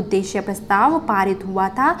वो उद्देश्य प्रस्ताव पारित हुआ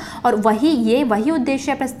था। और वही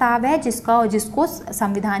उद्देश्य प्रस्ताव है जिसको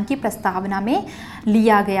संविधान की प्रस्तावना में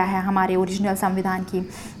लिया गया है, हमारे ओरिजिनल संविधान की।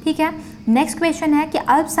 ठीक है, नेक्स्ट क्वेश्चन है कि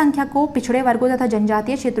अल्पसंख्यकों, पिछड़े वर्गों तथा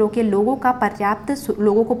जनजातीय क्षेत्रों के लोगों को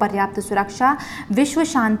पर्याप्त सुरक्षा, विश्व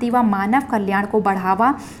शांति व मानव कल्याण को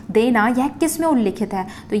बढ़ावा देना, यह किस में उल्लिखित है?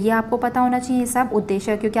 तो ये आपको पता होना चाहिए सब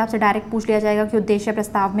उद्देश्य, क्योंकि आपसे डायरेक्ट पूछ लिया जाएगा कि उद्देश्य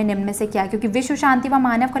प्रस्ताव में निम्न में से क्या है। क्योंकि विश्व शांति व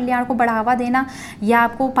मानव कल्याण को बढ़ावा देना, यह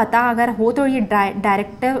आपको पता अगर हो तो ये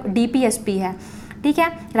डायरेक्ट DPSP है। ठीक है,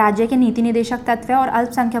 राज्य के नीति निदेशक तत्व और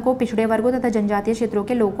अल्पसंख्यकों, पिछड़े वर्गों तथा जनजातीय क्षेत्रों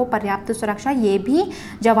के लोगों को पर्याप्त सुरक्षा, ये भी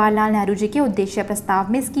जवाहरलाल नेहरू जी के उद्देश्य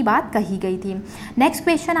प्रस्ताव में इसकी बात कही गई थी। नेक्स्ट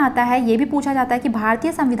क्वेश्चन आता है, ये भी पूछा जाता है कि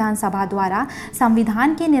भारतीय संविधान सभा द्वारा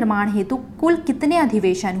संविधान के निर्माण हेतु कुल कितने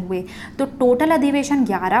अधिवेशन हुए? तो टोटल अधिवेशन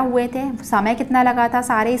 11 हुए थे। समय कितना लगा था?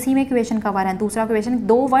 सारे इसी में क्वेश्चन कवर है। दूसरा क्वेश्चन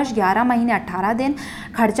 2 वर्ष 11 महीने 18 दिन।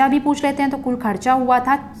 खर्चा भी पूछ लेते हैं, तो कुल खर्चा हुआ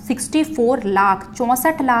था 64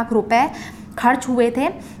 लाख रुपए खर्च हुए थे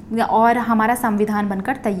और हमारा संविधान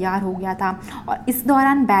बनकर तैयार हो गया था। और इस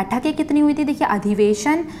दौरान बैठकें कितनी हुई थी? देखिए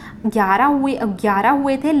अधिवेशन 11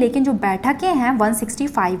 हुए थे, लेकिन जो बैठकें हैं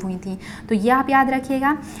 165 हुई थी। तो ये आप याद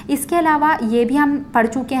रखिएगा। इसके अलावा ये भी हम पढ़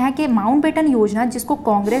चुके हैं कि माउंटबेटन योजना, जिसको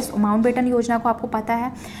कांग्रेस, माउंटबेटन योजना को आपको पता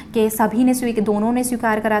है कि दोनों ने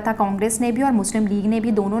स्वीकार करा था, कांग्रेस ने भी और मुस्लिम लीग ने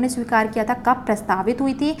भी, दोनों ने स्वीकार किया था। कब प्रस्तावित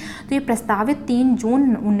हुई थी? तो ये प्रस्तावित 3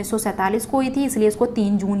 जून 1947 को हुई थी, इसलिए इसको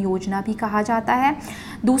 3 जून योजना भी कहा जाता है।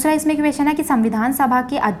 दूसरा इसमें क्वेश्चन है कि संविधान सभा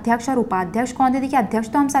के अध्यक्ष और उपाध्यक्ष कौन थे? देखिए अध्यक्ष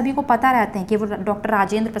तो हम सभी को पता रहते हैं कि वो डॉक्टर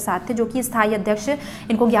राजेंद्र प्रसाद थे, जो कि स्थायी अध्यक्ष,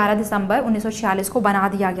 इनको 11 दिसंबर 1946 को बना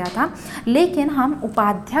दिया गया था। लेकिन हम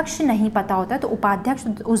उपाध्यक्ष नहीं पता होता, तो उपाध्यक्ष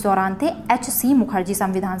उस दौरान थे HC मुखर्जी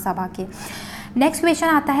संविधान सभा के। नेक्स्ट क्वेश्चन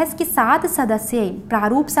आता है कि 7 सदस्यीय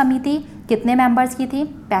प्रारूप समिति कितने मेंबर्स की थी?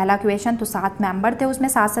 पहला क्वेश्चन, तो 7 मेंबर थे उसमें,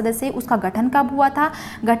 7 सदस्य। उसका गठन कब हुआ था?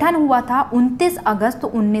 गठन हुआ था 29 अगस्त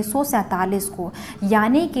 1947 को,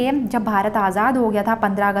 यानी कि जब भारत आज़ाद हो गया था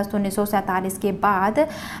 15 अगस्त 1947 के बाद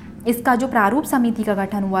इसका जो प्रारूप समिति का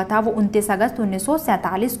गठन हुआ था वो 29 अगस्त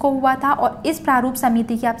 1947 को हुआ था। और इस प्रारूप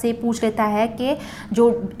समिति की आपसे ये पूछ लेता है कि जो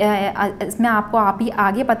इसमें आपको आप ही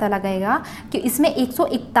आगे पता लगेगा कि इसमें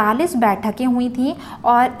 141 बैठकें हुई थी।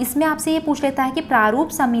 और इसमें आपसे ये पूछ लेता है कि प्रारूप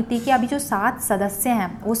समिति के अभी जो 7 सदस्य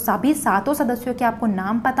हैं वो सभी 7 सदस्यों के आपको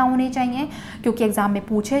नाम पता होने चाहिए, क्योंकि एग्जाम में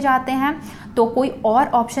पूछे जाते हैं। तो कोई और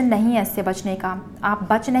ऑप्शन नहीं है इससे बचने का, आप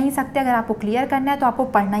बच नहीं सकते। अगर आपको क्लियर करना है तो आपको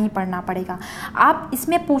पढ़ना ही पढ़ना पड़ेगा। आप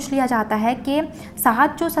इसमें पूछ लिया जाता है कि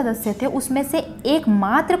 7 जो सदस्य थे उसमें से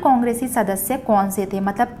एकमात्र कांग्रेसी सदस्य कौन से थे?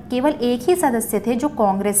 मतलब केवल एक ही सदस्य थे जो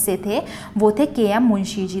कांग्रेस से थे, वो थे KM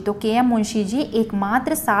मुंशी जी। तो KM मुंशी जी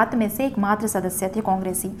एकमात्र 7 में से एकमात्र सदस्य थे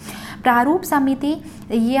कांग्रेसी। प्रारूप समिति,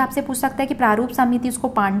 ये आपसे पूछ सकता है कि प्रारूप समिति, उसको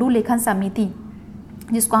पांडु लेखन समिति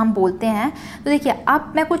जिसको हम बोलते हैं। तो देखिए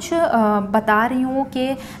अब मैं कुछ बता रही हूँ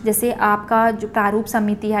कि जैसे आपका जो प्रारूप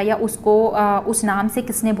समिति है या उसको उस नाम से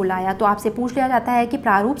किसने बुलाया, तो आपसे पूछ लिया जाता है कि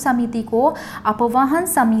प्रारूप समिति को अपवहन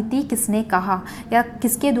समिति किसने कहा या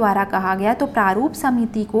किसके द्वारा कहा गया? तो प्रारूप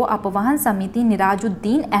समिति को अपवहन समिति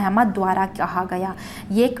निराजुद्दीन अहमद द्वारा कहा गया।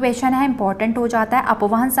 ये क्वेश्चन है, इंपॉर्टेंट हो जाता है,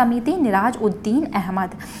 अपवहन समिति निराजुद्दीन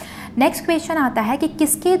अहमद। नेक्स्ट क्वेश्चन आता है कि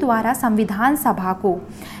किसके द्वारा संविधान सभा को,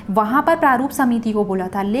 वहाँ पर प्रारूप समिति को बोला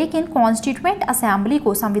था, लेकिन कॉन्स्टिट्यूएंट असेंबली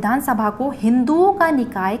को, संविधान सभा को हिंदुओं का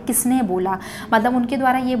निकाय किसने बोला? मतलब उनके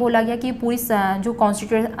द्वारा ये बोला गया कि पूरी जो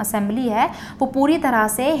कॉन्स्टिट्यूएंट असेंबली है वो पूरी तरह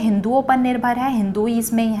से हिंदुओं पर निर्भर है, हिंदू ही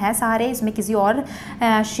इसमें है सारे, इसमें किसी और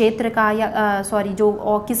क्षेत्र का या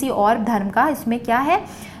किसी और धर्म का इसमें क्या है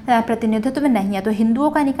प्रतिनिधित्व नहीं है। तो हिंदुओं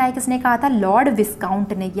का निकाय किसने कहा था? लॉर्ड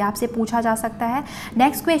विस्काउंट ने। ये आपसे पूछा जा सकता है।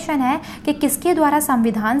 नेक्स्ट क्वेश्चन है कि किसके द्वारा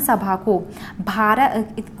संविधान सभा को,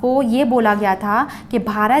 भारत को ये बोला गया था कि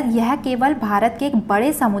भारत, यह केवल भारत के एक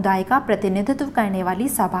बड़े समुदाय का प्रतिनिधित्व करने वाली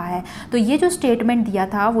सभा है। तो ये जो स्टेटमेंट दिया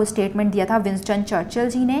था वो स्टेटमेंट दिया था विंस्टन चर्चिल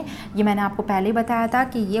जी ने। ये मैंने आपको पहले बताया था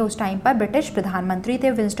कि ये उस टाइम पर ब्रिटिश प्रधानमंत्री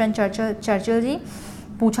थे विंस्टन चर्चिल जी।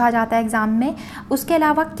 पूछा जाता है एग्जाम में। उसके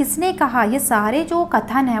अलावा किसने कहा, ये सारे जो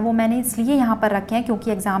कथन हैं वो मैंने इसलिए यहाँ पर रखे हैं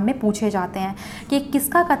क्योंकि एग्जाम में पूछे जाते हैं कि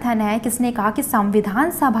किसका कथन है, किसने कहा कि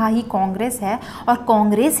संविधान सभा ही कांग्रेस है और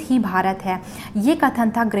कांग्रेस ही भारत है। ये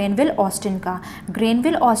कथन था ग्रेनविल ऑस्टिन का।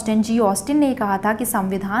 ग्रेनविल ऑस्टिन, जी ऑस्टिन ने कहा था कि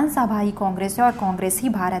संविधान सभा ही कांग्रेस है और कांग्रेस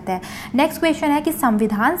ही भारत है। नेक्स्ट क्वेश्चन है कि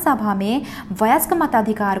संविधान सभा में वयस्क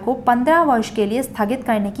मताधिकार को 15 वर्ष के लिए स्थगित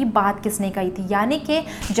करने की बात किसने कही थी। यानी कि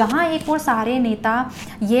जहां एक और सारे नेता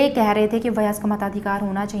ये कह रहे थे कि वयस्क मताधिकार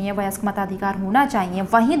होना चाहिए, वयस्क मताधिकार होना चाहिए,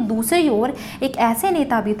 वहीं दूसरी ओर एक ऐसे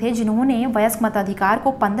नेता भी थे जिन्होंने वयस्क मताधिकार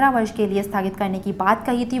को 15 वर्ष के लिए स्थगित करने की बात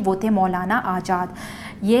कही थी, वो थे मौलाना आज़ाद।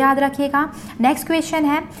 ये याद रखिएगा। नेक्स्ट क्वेश्चन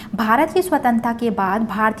है, भारत की स्वतंत्रता के बाद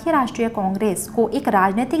भारतीय राष्ट्रीय कांग्रेस को एक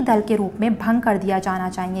राजनीतिक दल के रूप में भंग कर दिया जाना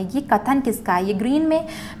चाहिए। ये कथन किसका है? ये ग्रीन में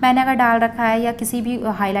मैंने अगर डाल रखा है या किसी भी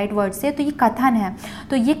हाईलाइट वर्ड से, तो ये कथन है।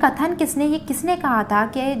 तो ये कथन किसने कहा था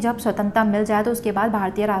कि जब स्वतंत्रता मिल जाए तो उसके बाद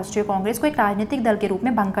भारतीय राष्ट्रीय कांग्रेस को एक राजनीतिक दल के रूप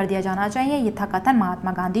में भंग कर दिया जाना चाहिए। ये था कथन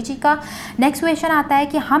महात्मा गांधी जी का। नेक्स्ट क्वेश्चन आता है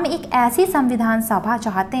कि हम एक ऐसी संविधान सभा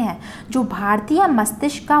चाहते हैं जो भारतीय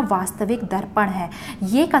मस्तिष्क का वास्तविक दर्पण है।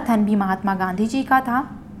 ये कथन भी महात्मा गांधी जी का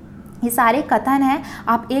था। ये सारे कथन हैं,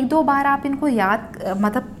 आप एक दो बार आप इनको याद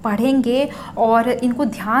पढ़ेंगे और इनको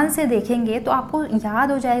ध्यान से देखेंगे तो आपको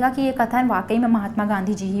याद हो जाएगा कि ये कथन वाकई में महात्मा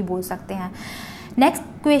गांधी जी ही बोल सकते हैं। नेक्स्ट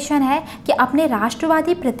क्वेश्चन है कि अपने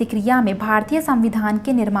राष्ट्रवादी प्रतिक्रिया में भारतीय संविधान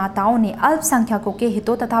के निर्माताओं ने अल्पसंख्यकों के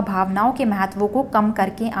हितों तथा भावनाओं के महत्व को कम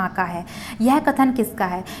करके आंका है। यह कथन किसका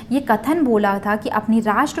है? ये कथन बोला था कि अपनी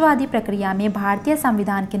राष्ट्रवादी प्रक्रिया में भारतीय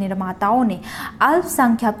संविधान के निर्माताओं ने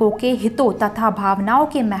अल्पसंख्यकों के हितों तथा भावनाओं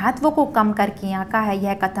के महत्व को कम करके आंका है।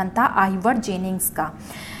 यह कथन था आइवर जेनिंग्स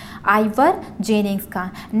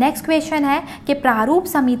का। नेक्स्ट क्वेश्चन है कि प्रारूप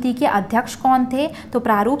समिति के अध्यक्ष कौन थे? तो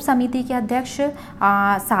प्रारूप समिति के अध्यक्ष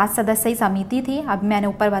 7 सदस्यीय समिति थी, अब मैंने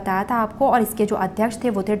ऊपर बताया था आपको, और इसके जो अध्यक्ष थे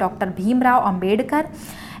वो थे डॉक्टर भीमराव अंबेडकर।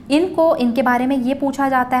 इनके बारे में ये पूछा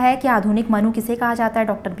जाता है कि आधुनिक मनु किसे कहा जाता है?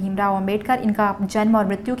 डॉक्टर भीमराव अंबेडकर। इनका जन्म और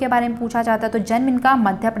मृत्यु के बारे में पूछा जाता है, तो जन्म इनका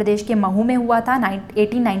मध्य प्रदेश के महू में हुआ था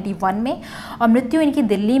 1891 में, और मृत्यु इनकी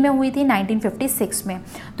दिल्ली में हुई थी 1956 में।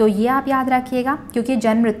 तो ये आप याद रखिएगा क्योंकि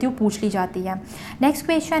जन्म मृत्यु पूछ ली जाती है। नेक्स्ट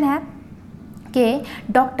क्वेश्चन है कि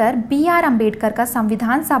डॉक्टर BR अम्बेडकर का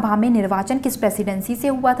संविधान सभा में निर्वाचन किस प्रेसिडेंसी से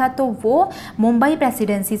हुआ था? तो वो मुंबई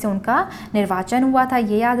प्रेसिडेंसी से उनका निर्वाचन हुआ था,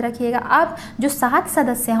 ये याद रखिएगा। अब जो 7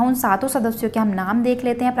 सदस्य हैं उन 7 सदस्यों के हम नाम देख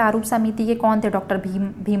लेते हैं प्रारूप समिति के। कौन थे? डॉक्टर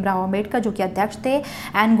भीमराव अम्बेडकर जो कि अध्यक्ष थे,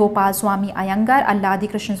 एन गोपाल स्वामी अयंगर, अल्लादी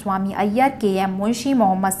कृष्ण स्वामी अय्यर, KM मुंशी,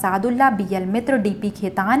 मोहम्मद सादुल्ला, BL मित्र, DP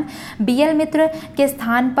खेतान। BL मित्र के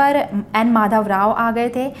स्थान पर N माधव राव आ गए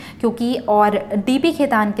थे क्योंकि, और DP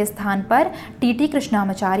खेतान के स्थान पर TT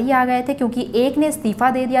कृष्णामाचारी आ गए थे क्योंकि एक ने इस्तीफा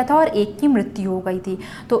दे दिया था और एक की मृत्यु हो गई थी,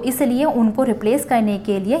 तो इसलिए उनको रिप्लेस करने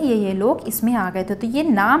के लिए ये लोग इसमें आ गए थे। तो ये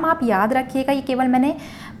नाम आप याद रखिएगा, ये केवल मैंने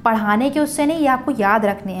पढ़ाने के उससे नहीं, ये आपको याद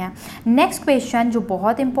रखने हैं। नेक्स्ट क्वेश्चन जो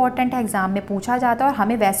बहुत इंपॉर्टेंट है, एग्जाम में पूछा जाता है और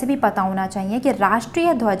हमें वैसे भी पता होना चाहिए कि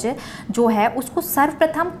राष्ट्रीय ध्वज जो है उसको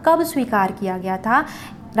सर्वप्रथम कब स्वीकार किया गया था।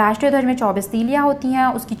 राष्ट्रीय ध्वज में 24 तीलियाँ होती हैं,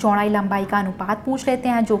 उसकी चौड़ाई लंबाई का अनुपात पूछ लेते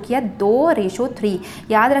हैं जो कि है 2:3।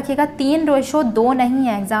 याद रखिएगा 3:2 नहीं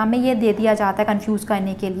है, एग्जाम में ये दे दिया जाता है कंफ्यूज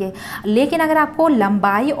करने के लिए, लेकिन अगर आपको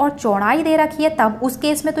लंबाई और चौड़ाई दे रखी है तब उस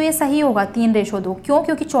केस में तो ये सही होगा 3:2। क्यों?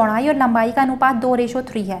 क्योंकि चौड़ाई और लंबाई का अनुपात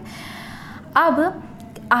 2:3 है। अब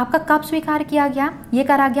आपका कब स्वीकार किया गया? ये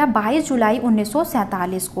करा गया 22 जुलाई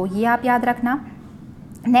 1947 को, ये आप याद रखना।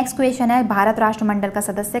 नेक्स्ट क्वेश्चन है भारत राष्ट्रमंडल का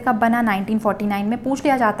सदस्य कब बना? 1949 में पूछ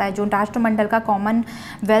लिया जाता है। जो राष्ट्रमंडल का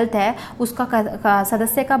कॉमनवेल्थ है उसका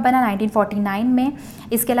सदस्य कब बना? 1949 में।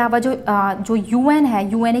 इसके अलावा जो UN है,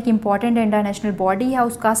 UN एक इम्पॉर्टेंट इंटरनेशनल बॉडी है,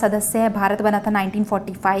 उसका सदस्य है भारत बना था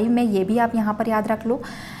 1945 में, ये भी आप यहाँ पर याद रख लो।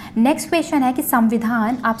 नेक्स्ट क्वेश्चन है कि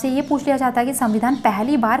संविधान, आपसे ये पूछ लिया जाता है कि संविधान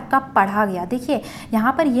पहली बार कब पढ़ा गया। देखिए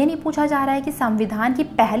यहाँ पर ये नहीं पूछा जा रहा है कि संविधान की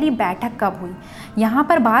पहली बैठक कब हुई, यहाँ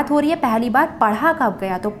पर बात हो रही है पहली बार पढ़ा कब गया।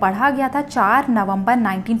 तो पढ़ा गया था 4 नवंबर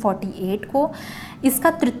 1948 को।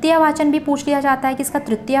 इसका तृतीय वाचन भी पूछ लिया जाता है कि इसका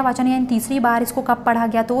तृतीय वाचन यानी तीसरी बार इसको कब पढ़ा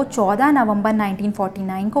गया, तो वो 14 नवंबर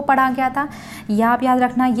 1949 को पढ़ा गया था। यह आप याद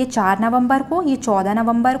रखना, ये 4 नवंबर को, ये 14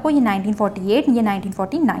 नवंबर को, ये 1948, ये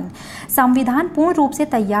 1949। संविधान पूर्ण रूप से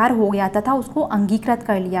तैयार हो गया तथा उसको अंगीकृत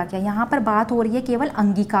कर लिया गया। यहाँ पर बात हो रही है केवल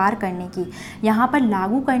अंगीकार करने की, यहाँ पर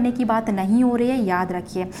लागू करने की बात नहीं हो रही है, याद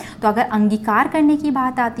रखिए। तो अगर अंगीकार करने की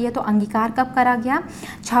बात आती है तो अंगीकार कब करा गया?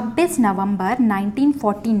 26 नवंबर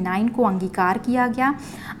 1949 को अंगीकार किया गया।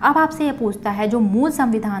 अब आपसे ये पूछता है जो मूल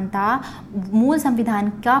संविधान था, मूल संविधान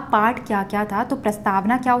का पार्ट क्या क्या था, तो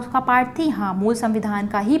प्रस्तावना क्या उसका पार्ट थी? हाँ, मूल संविधान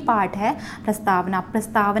का ही पार्ट है प्रस्तावना।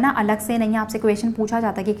 प्रस्तावना अलग से नहीं, आपसे क्वेश्चन पूछा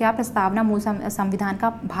जाता है कि क्या प्रस्तावना मूल संविधान का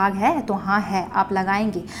भाग है, तो हाँ है, आप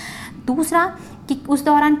लगाएंगे। दूसरा कि उस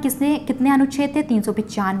दौरान कितने अनुच्छेद थे?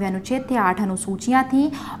 395 अनुच्छेद थे, 8 अनुसूचियाँ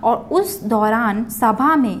थीं, और उस दौरान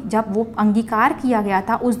सभा में जब वो अंगीकार किया गया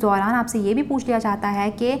था, उस दौरान आपसे ये भी पूछ लिया जाता है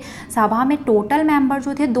कि सभा में टोटल मेंबर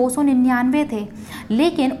जो थे 299 थे,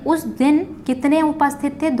 लेकिन उस दिन कितने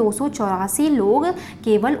उपस्थित थे? 284 लोग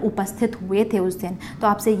केवल उपस्थित हुए थे उस दिन। तो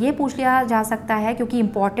आपसे ये पूछ लिया जा सकता है, क्योंकि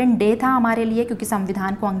इम्पॉर्टेंट डे था हमारे लिए, क्योंकि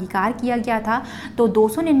संविधान को अंगीकार किया गया था, तो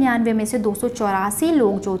 299 में से 284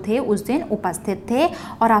 लोग जो थे उस दिन उपस्थित थे।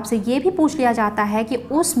 और आपसे ये भी पूछ लिया जाता है कि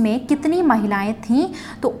उसमें कितनी महिलाएं थीं,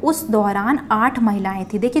 तो उस दौरान 8 महिलाएं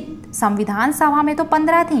थीं। देखिए, संविधान सभा में तो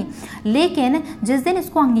 15 थीं, लेकिन जिस दिन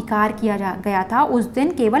इसको अंगीकार किया गया था उस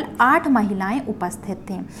दिन केवल 8 महिलाएं उपस्थित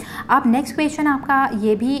थीं। अब नेक्स्ट क्वेश्चन आपका,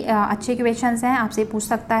 ये भी अच्छे क्वेश्चंस हैं, आपसे पूछ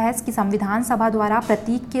सकता है कि संविधान सभा द्वारा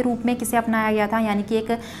प्रतीक के रूप में किसे अपनाया गया था, यानी कि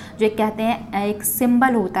एक जो कहते हैं एक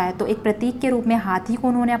सिंबल होता है, तो एक प्रतीक के रूप में हाथी को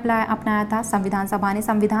उन्होंने अपनाया था संविधान सभा ने।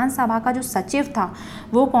 संविधान सभा का जो सचिव था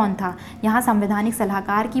वो कौन था? यहाँ संवैधानिक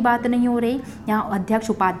सलाहकार की बात नहीं हो रही, यहाँ अध्यक्ष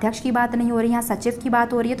उपाध्यक्ष की बात नहीं हो रही, यहाँ सचिव की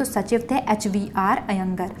बात हो रही है। तो सचिव थे HVR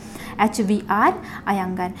Iyengar, HVR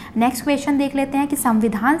Iyengar. Next question देख लेते हैं कि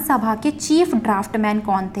संविधान सभा के चीफ ड्राफ्टमैन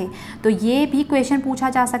कौन थे? तो ये भी क्वेश्चन पूछा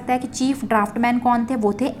जा सकता है कि चीफ ड्राफ्टमैन कौन थे?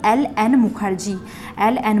 वो थे LN मुखर्जी,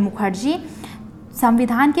 LN मुखर्जी।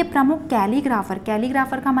 संविधान के प्रमुख कैलीग्राफर,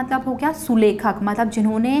 कैलीग्राफर का मतलब हो गया सुलेखक, मतलब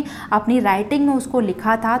जिन्होंने अपनी राइटिंग में उसको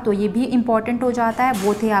लिखा था, तो ये भी इम्पॉर्टेंट हो जाता है।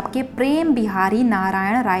 वो थे आपके प्रेम बिहारी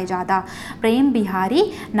नारायण रायजादा, प्रेम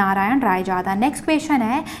बिहारी नारायण रायजादा। नेक्स्ट क्वेश्चन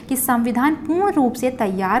है कि संविधान पूर्ण रूप से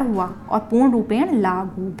तैयार हुआ और पूर्ण रूपेण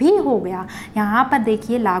लागू भी हो गया। यहाँ पर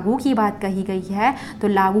देखिए लागू की बात कही गई है, तो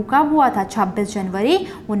लागू कब हुआ था? 26 जनवरी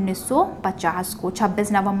 1950 को,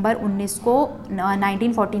 26 नवंबर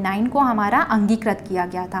 1949 को हमारा अंगीकृत किया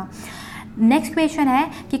गया था। नेक्स्ट क्वेश्चन है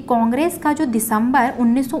कि कांग्रेस का जो दिसंबर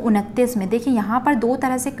 1929 में, देखिए यहाँ पर दो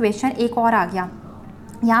तरह से क्वेश्चन एक और आ गया।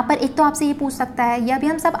 यहाँ पर एक तो आपसे ये पूछ सकता है, या भी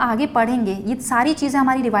हम सब आगे पढ़ेंगे, ये सारी चीज़ें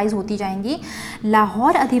हमारी रिवाइज होती जाएंगी।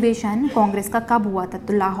 लाहौर अधिवेशन कांग्रेस का कब हुआ था?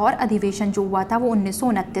 तो लाहौर अधिवेशन जो हुआ था वो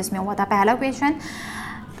 1929 में हुआ था। पहला क्वेश्चन,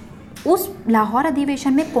 उस लाहौर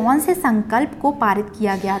अधिवेशन में कौन से संकल्प को पारित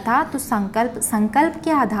किया गया था? तो संकल्प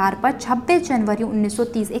के आधार पर 26 जनवरी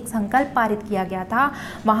 1930 एक संकल्प पारित किया गया था।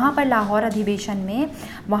 वहाँ पर लाहौर अधिवेशन में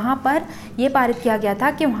वहाँ पर ये पारित किया गया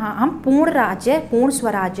था कि वहाँ हम पूर्ण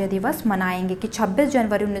स्वराज्य दिवस मनाएंगे, कि 26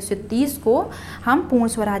 जनवरी 1930 को हम पूर्ण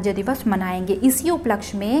स्वराज्य दिवस मनाएंगे। इसी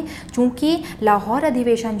उपलक्ष्य में चूँकि लाहौर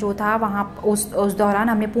अधिवेशन जो था वहाँ उस दौरान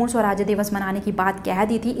हमने पूर्ण स्वराज्य दिवस मनाने की बात कह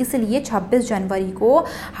दी थी, इसलिए 26 जनवरी को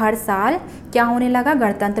हर साल क्या होने लगा?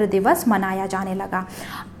 गणतंत्र दिवस मनाया जाने लगा।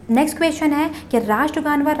 नेक्स्ट क्वेश्चन है कि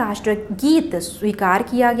राष्ट्रगान व राष्ट्रगीत स्वीकार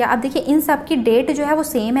किया गया। अब देखिए इन सब की डेट जो है वो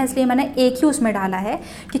सेम है, इसलिए मैंने एक ही उसमें डाला है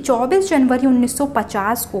कि 24 जनवरी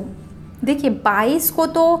 1950 को, देखिए 22 को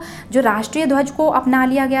तो जो राष्ट्रीय ध्वज को अपना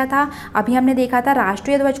लिया गया था, अभी हमने देखा था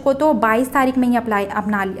राष्ट्रीय ध्वज को तो 22 तारीख में ही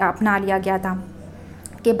अपना लिया गया था,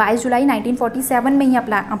 कि 22 जुलाई 1947 में ही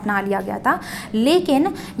अपना लिया गया था।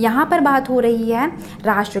 लेकिन यहाँ पर बात हो रही है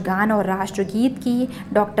राष्ट्रगान और राष्ट्रगीत की।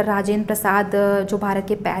 डॉक्टर राजेंद्र प्रसाद जो भारत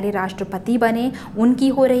के पहले राष्ट्रपति बने उनकी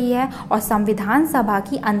हो रही है, और संविधान सभा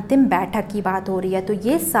की अंतिम बैठक की बात हो रही है। तो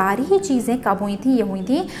ये सारी ही चीज़ें कब हुई थी? ये हुई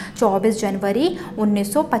थी 24 जनवरी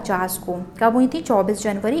 1950 को। कब हुई थी? 24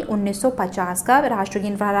 जनवरी 1950 का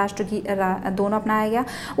राष्ट्रगीत दोनों अपनाया गया।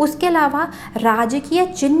 उसके अलावा राजकीय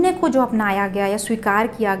चिन्ह को जो अपनाया गया या स्वीकार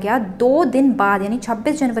किया गया 2 दिन बाद, यानी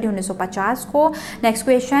 26 जनवरी 1950 को। नेक्स्ट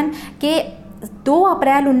क्वेश्चन के 2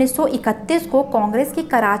 अप्रैल 1931 को कांग्रेस के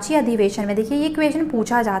कराची अधिवेशन में, देखिए ये क्वेश्चन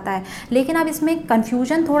पूछा जाता है, लेकिन अब इसमें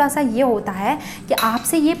कन्फ्यूजन थोड़ा सा ये होता है कि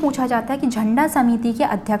आपसे ये पूछा जाता है कि झंडा समिति के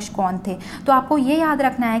अध्यक्ष कौन थे। तो आपको ये याद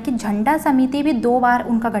रखना है कि झंडा समिति भी 2 बार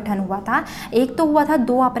उनका गठन हुआ था। एक तो हुआ था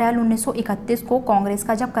 2 अप्रैल 1931 को कांग्रेस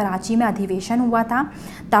का जब कराची में अधिवेशन हुआ था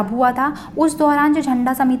तब हुआ था। उस दौरान जो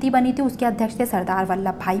झंडा समिति बनी थी उसके अध्यक्ष थे सरदार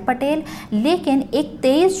वल्लभ भाई पटेल। लेकिन एक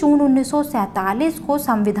 23 जून 1947 को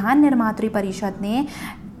संविधान निर्मात्री परिषद ने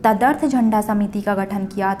तदर्थ झंडा समिति का गठन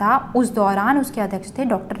किया था। उस दौरान उसके अध्यक्ष थे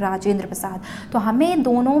डॉक्टर राजेंद्र प्रसाद। तो हमें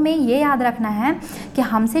दोनों में ये याद रखना है कि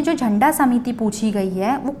हमसे जो झंडा समिति पूछी गई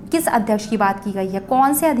है वो किस अध्यक्ष की बात की गई है,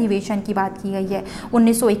 कौन से अधिवेशन की बात की गई है,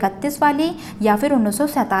 1931 वाली या फिर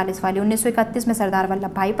 1947 वाली। 1931 में सरदार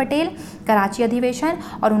वल्लभ भाई पटेल कराची अधिवेशन,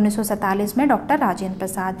 और 1947 में doctor Rajendra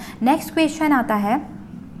Prasad. Next question आता है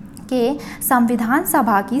कि संविधान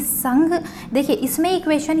सभा की संघ, देखिए इसमें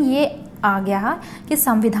इक्वेशन ये आ गया कि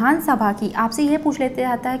संविधान सभा की, आपसे यह पूछ लेते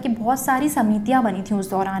जाता है कि बहुत सारी समितियां बनी थी उस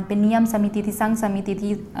दौरान पे, नियम समिति थी, संघ समिति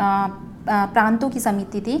थी, प्रांतों की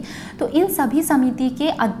समिति थी, तो इन सभी समिति के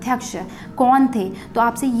अध्यक्ष कौन थे? तो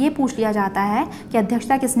आपसे ये पूछ लिया जाता है कि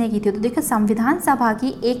अध्यक्षता किसने की थी। तो देखो संविधान सभा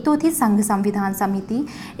की एक तो थी संघ संविधान समिति,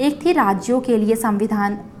 एक थी राज्यों के लिए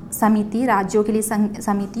संविधान समिति, राज्यों के लिए संघ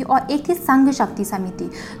समिति, और एक थी संघ शक्ति समिति।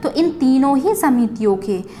 तो इन तीनों ही समितियों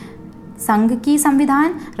के, संघ की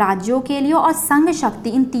संविधान, राज्यों के लिए और संघ शक्ति,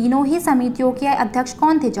 इन तीनों ही समितियों के अध्यक्ष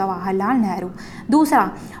कौन थे? जवाहरलाल नेहरू।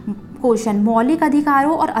 दूसरा क्वेश्चन, मौलिक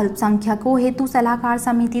अधिकारों और अल्पसंख्यकों हेतु सलाहकार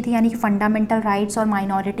समिति थी, यानी कि फंडामेंटल राइट्स और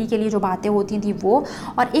माइनॉरिटी के लिए जो बातें होती थी वो,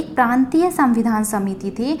 और एक प्रांतीय संविधान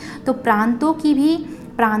समिति थी। तो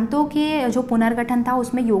प्रांतों के जो पुनर्गठन था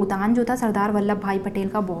उसमें योगदान जो था सरदार वल्लभ भाई पटेल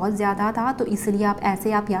का बहुत ज़्यादा था, तो इसलिए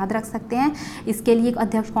आप याद रख सकते हैं। इसके लिए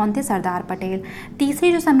अध्यक्ष कौन थे? सरदार पटेल।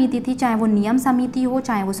 तीसरी जो समिति थी, चाहे वो नियम समिति हो,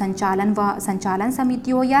 चाहे वो संचालन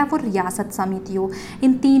समिति हो, या वो रियासत समिति हो,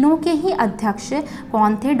 इन तीनों के ही अध्यक्ष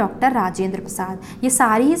कौन थे? डॉक्टर राजेंद्र प्रसाद। ये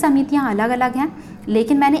सारी ही समितियाँ अलग अलग हैं,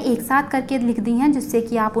 लेकिन मैंने एक साथ करके लिख दी हैं जिससे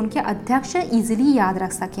कि आप उनके अध्यक्ष इजीली याद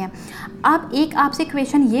रख सकें। अब एक आपसे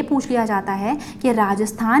क्वेश्चन ये पूछ लिया जाता है कि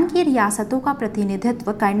राजस्थान की रियासतों का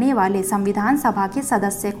प्रतिनिधित्व करने वाले संविधान सभा के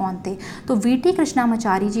सदस्य कौन थे? तो वीटी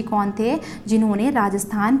कृष्णामाचारी जी कौन थे जिन्होंने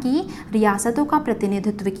राजस्थान की रियासतों का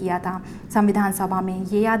प्रतिनिधित्व किया था संविधान सभा में?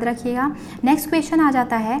 ये याद रखिएगा। नेक्स्ट क्वेश्चन आ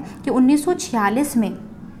जाता है कि 1946 में,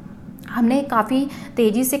 हमने काफ़ी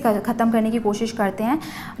तेज़ी से ख़त्म करने की कोशिश करते हैं,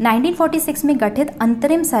 1946 में गठित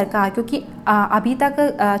अंतरिम सरकार, क्योंकि अभी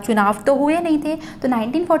तक चुनाव तो हुए नहीं थे, तो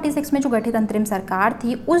 1946 में जो गठित अंतरिम सरकार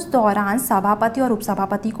थी उस दौरान सभापति और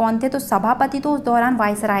उपसभापति कौन थे? तो सभापति तो उस दौरान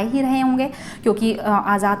वायसराय ही रहे होंगे क्योंकि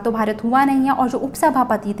आज़ाद तो भारत हुआ नहीं है, और जो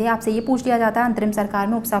उपसभापति थे, आपसे ये पूछ लिया जाता है अंतरिम सरकार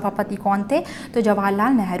में उपसभापति कौन थे? तो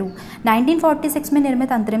जवाहरलाल नेहरू। 1946 में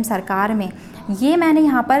निर्मित अंतरिम सरकार में, ये मैंने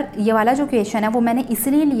यहाँ पर ये वाला जो क्वेश्चन है वो मैंने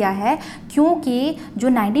इसलिए लिया है क्योंकि जो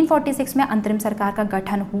 1946 में अंतरिम सरकार का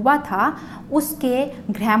गठन हुआ था उसके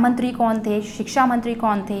गृह मंत्री कौन थे, शिक्षा मंत्री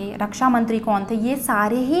कौन थे, रक्षा मंत्री कौन थे, ये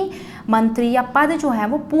सारे ही मंत्री या पद जो हैं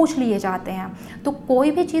वो पूछ लिए जाते हैं। तो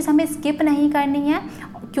कोई भी चीज़ हमें स्किप नहीं करनी है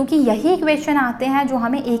क्योंकि यही क्वेश्चन आते हैं जो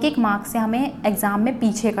हमें एक एक मार्क्स से हमें एग्ज़ाम में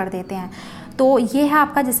पीछे कर देते हैं। तो ये है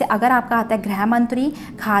आपका, जैसे अगर आपका आता है गृह मंत्री,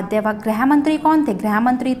 खाद्य व गृह मंत्री कौन थे? गृह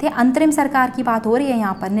मंत्री थे, अंतरिम सरकार की बात हो रही है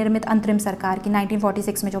यहाँ पर, निर्मित अंतरिम सरकार की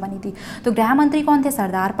 1946 में जो बनी थी। तो गृह मंत्री कौन थे?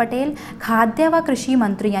 सरदार पटेल। खाद्य व कृषि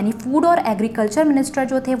मंत्री यानी फूड और एग्रीकल्चर मिनिस्टर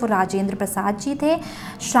जो थे वो राजेंद्र प्रसाद जी थे।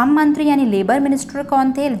 श्रम मंत्री यानी लेबर मिनिस्टर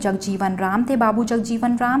कौन थे? जगजीवन राम थे, बाबू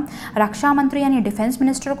जगजीवन राम। रक्षा मंत्री यानी डिफेंस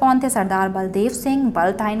मिनिस्टर कौन थे? सरदार बलदेव सिंह।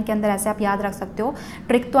 बल था इनके अंदर, ऐसे आप याद रख सकते हो,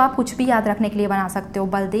 ट्रिक तो आप कुछ भी याद रखने के लिए बना सकते हो,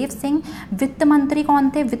 बलदेव सिंह। वित्त मंत्री कौन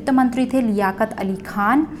थे? वित्त मंत्री थे लियाकत अली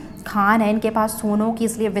खान। खान है इनके पास सोनों की,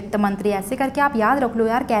 इसलिए वित्त मंत्री। ऐसे करके आप याद रख लो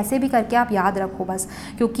यार, कैसे भी करके आप याद रखो बस,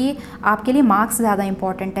 क्योंकि आपके लिए मार्क्स ज़्यादा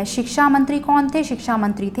इंपॉर्टेंट है। शिक्षा मंत्री कौन थे? शिक्षा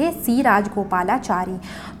मंत्री थे सी राजगोपालाचारी।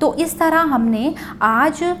 तो इस तरह हमने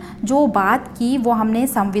आज जो बात की वो हमने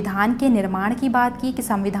संविधान के निर्माण की बात की कि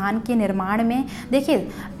संविधान के निर्माण में देखिए,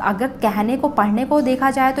 अगर कहने को पढ़ने को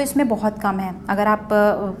देखा जाए तो इसमें बहुत कम है, अगर आप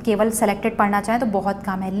केवल सेलेक्टेड पढ़ना चाहें तो बहुत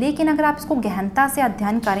कम है, लेकिन अगर आप इसको गहनता से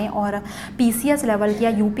अध्ययन करें और PCS लेवल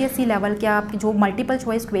या UPSC लेवल के आपके जो मल्टीपल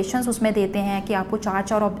चॉइस क्वेश्चंस उसमें देते हैं कि आपको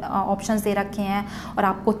 4 ऑप्शंस दे रखे हैं और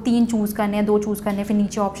आपको 3 चूज़ करने हैं, 2 चूज़ करने, फिर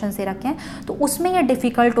नीचे ऑप्शंस दे रखे हैं, तो उसमें ये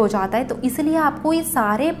डिफ़िकल्ट हो जाता है। तो इसलिए आपको ये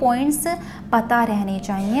सारे पॉइंट्स पता रहने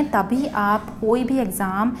चाहिए, तभी आप कोई भी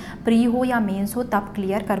एग्ज़ाम प्री हो या मेंस हो तब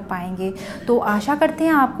क्लियर कर पाएंगे। तो आशा करते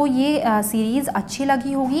हैं आपको ये सीरीज़ अच्छी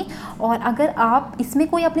लगी होगी, और अगर आप इसमें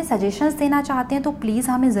कोई अपने सजेशंस देना चाहते हैं तो प्लीज़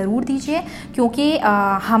हमें ज़रूर दीजिए, क्योंकि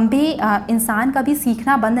हम भी इंसान कभी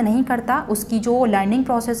सीखना बंद नहीं करता, उसकी जो लर्निंग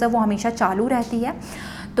प्रोसेस है वो हमेशा चालू रहती है।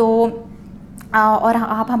 तो और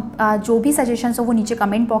आप हम जो भी सजेशंस हो वो नीचे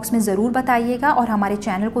कमेंट बॉक्स में ज़रूर बताइएगा, और हमारे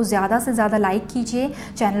चैनल को ज़्यादा से ज़्यादा लाइक कीजिए,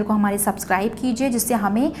 चैनल को हमारे सब्सक्राइब कीजिए, जिससे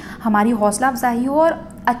हमें हमारी हौसला अफजाई हो और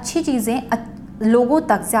अच्छी चीज़ें लोगों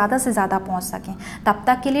तक ज़्यादा से ज़्यादा पहुंच सकें। तब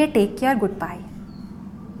तक के लिए टेक केयर, गुड बाय।